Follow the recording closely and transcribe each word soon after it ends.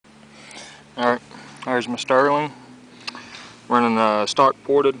Alright, there's my Sterling. Running a stock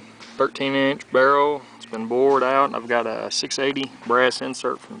ported 13-inch barrel. It's been bored out, and I've got a 680 brass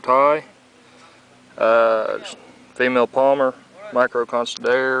insert from Ty. Female Palmer, micro constant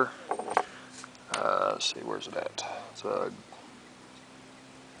air. Let's see, where's it at? It's a,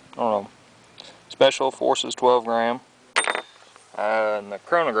 I don't know, Special Forces 12 gram. And the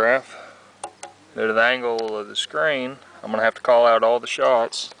chronograph, due to the angle of the screen, I'm going to have to call out all the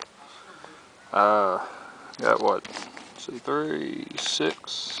shots. Got what? Let's see, 3,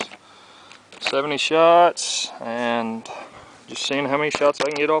 6, 70 shots, and just seeing how many shots I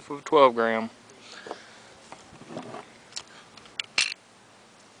can get off of a 12 gram.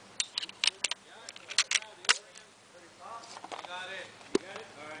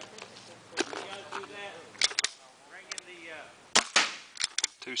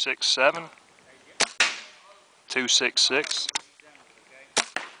 Two 6-7, 2-6-6,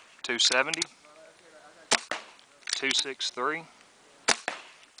 270, 2-6-3,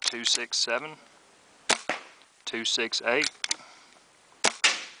 2-6-7, 2-6-8,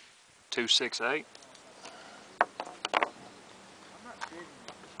 2-6-8,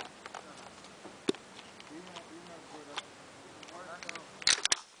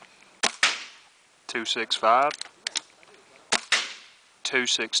 2-6-5,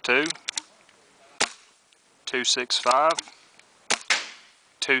 2-6-2, 2-6-5,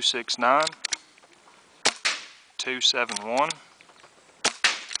 2-6-9, 2-7-1,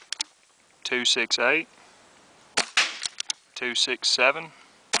 2-6-8, 2-6-7,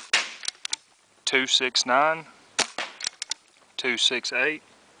 2-6-9, 2-6-8,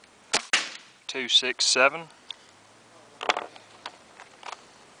 2-6-7,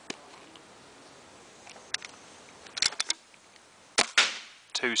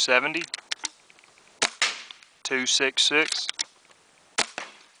 270, 266,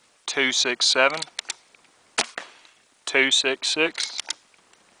 267, 266,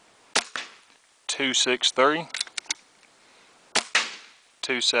 263,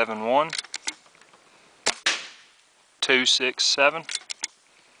 271, 267,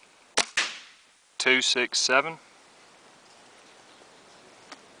 267.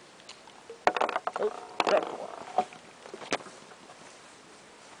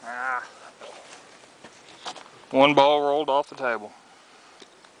 One ball rolled off the table.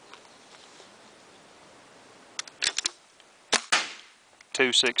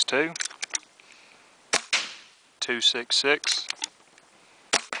 262, 266,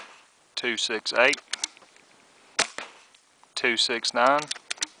 268, 269,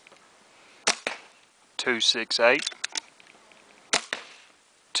 268,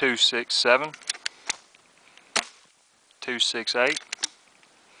 267, 268,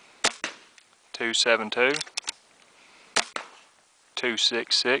 272,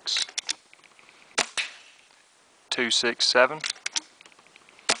 266, 267,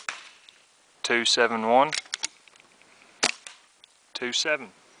 271, 270,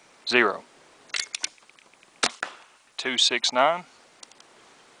 269,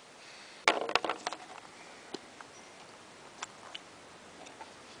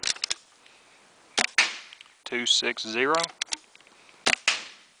 260,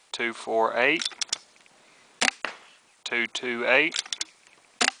 248, 228,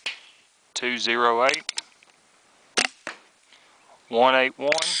 208, 181,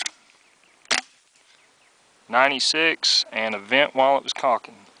 96, and a vent while it was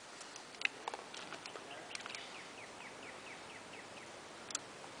cocking.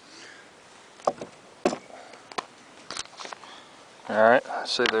 Alright,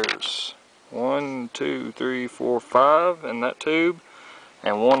 see there's 1, 2, 3, 4, 5 in that tube,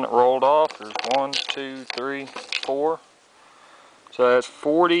 and one that rolled off. There's 1, 2, 3, 4. So that's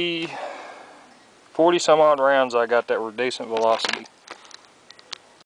 40 some odd rounds I got that were decent velocity.